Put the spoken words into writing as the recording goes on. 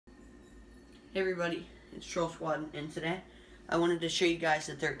Hey everybody, it's Troll Squad, and today I wanted to show you guys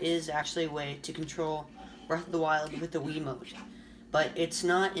that there is actually a way to control Breath of the Wild with the Wii Mote. But it's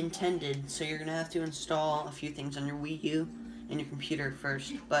not intended, so you're going to have to install a few things on your Wii U and your computer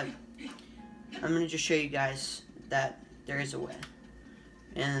first. But I'm going to just show you guys that there is a way.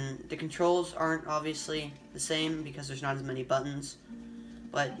 And the controls aren't obviously the same because there's not as many buttons,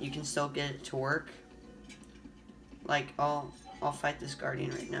 but you can still get it to work. Like, I'll fight this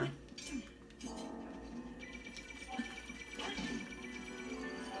Guardian right now.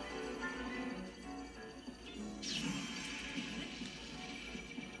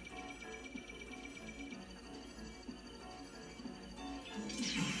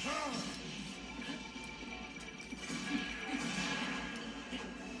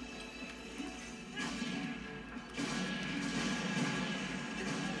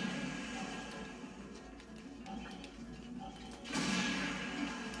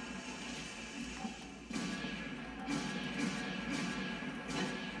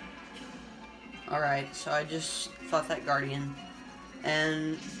 Alright, so I just fought that Guardian,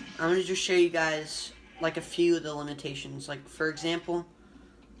 and I'm going to just show you guys, like, a few of the limitations. Like, for example,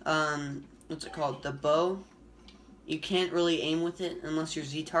 what's it called? The bow. You can't really aim with it unless you're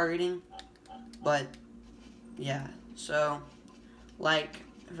Z-targeting, but, yeah. So, like,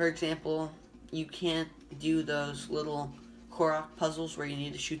 for example, you can't do those little Korok puzzles where you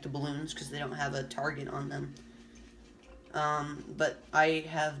need to shoot the balloons because they don't have a target on them. But I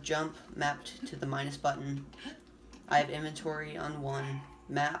have jump mapped to the minus button. I have inventory on 1,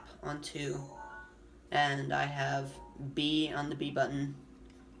 map on 2, and I have B on the B button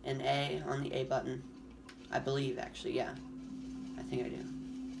and A on the A button. I believe, actually, yeah. I think I do.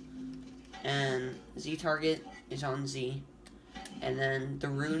 And Z target is on Z, and then the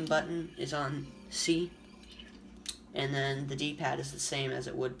rune button is on C, and then the D-pad is the same as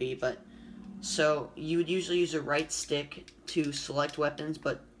it would be, but so you would usually use a right stick to select weapons,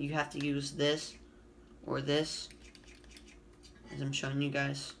 but you have to use this or this, as I'm showing you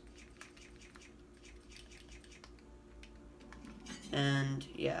guys. And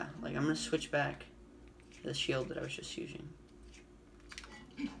yeah, like, I'm gonna switch back to the shield that I was just using.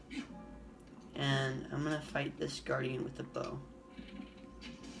 And I'm gonna fight this Guardian with the bow.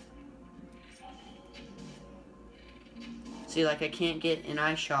 See, like, I can't get an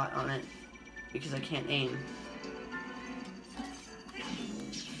eye shot on it because I can't aim.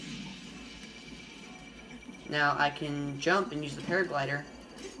 Now I can jump and use the paraglider,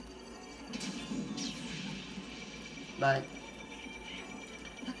 but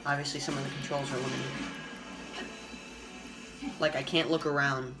obviously some of the controls are limited. Like, I can't look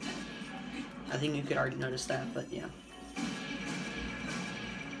around. I think you could already notice that, but yeah.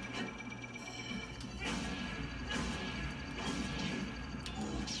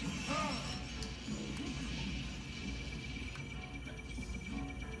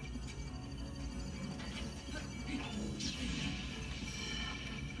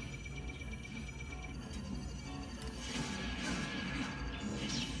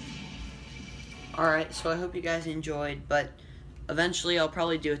 Alright, so I hope you guys enjoyed, but eventually I'll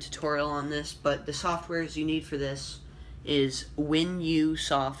probably do a tutorial on this, but the softwares you need for this is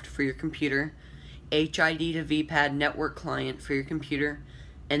WiinUsoft for your computer, HID to Vpad network client for your computer,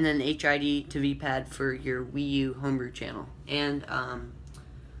 and then HID to Vpad for your Wii U Homebrew channel, and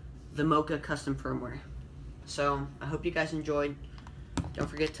the Mocha custom firmware. So, I hope you guys enjoyed. Don't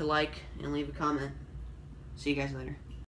forget to like and leave a comment. See you guys later.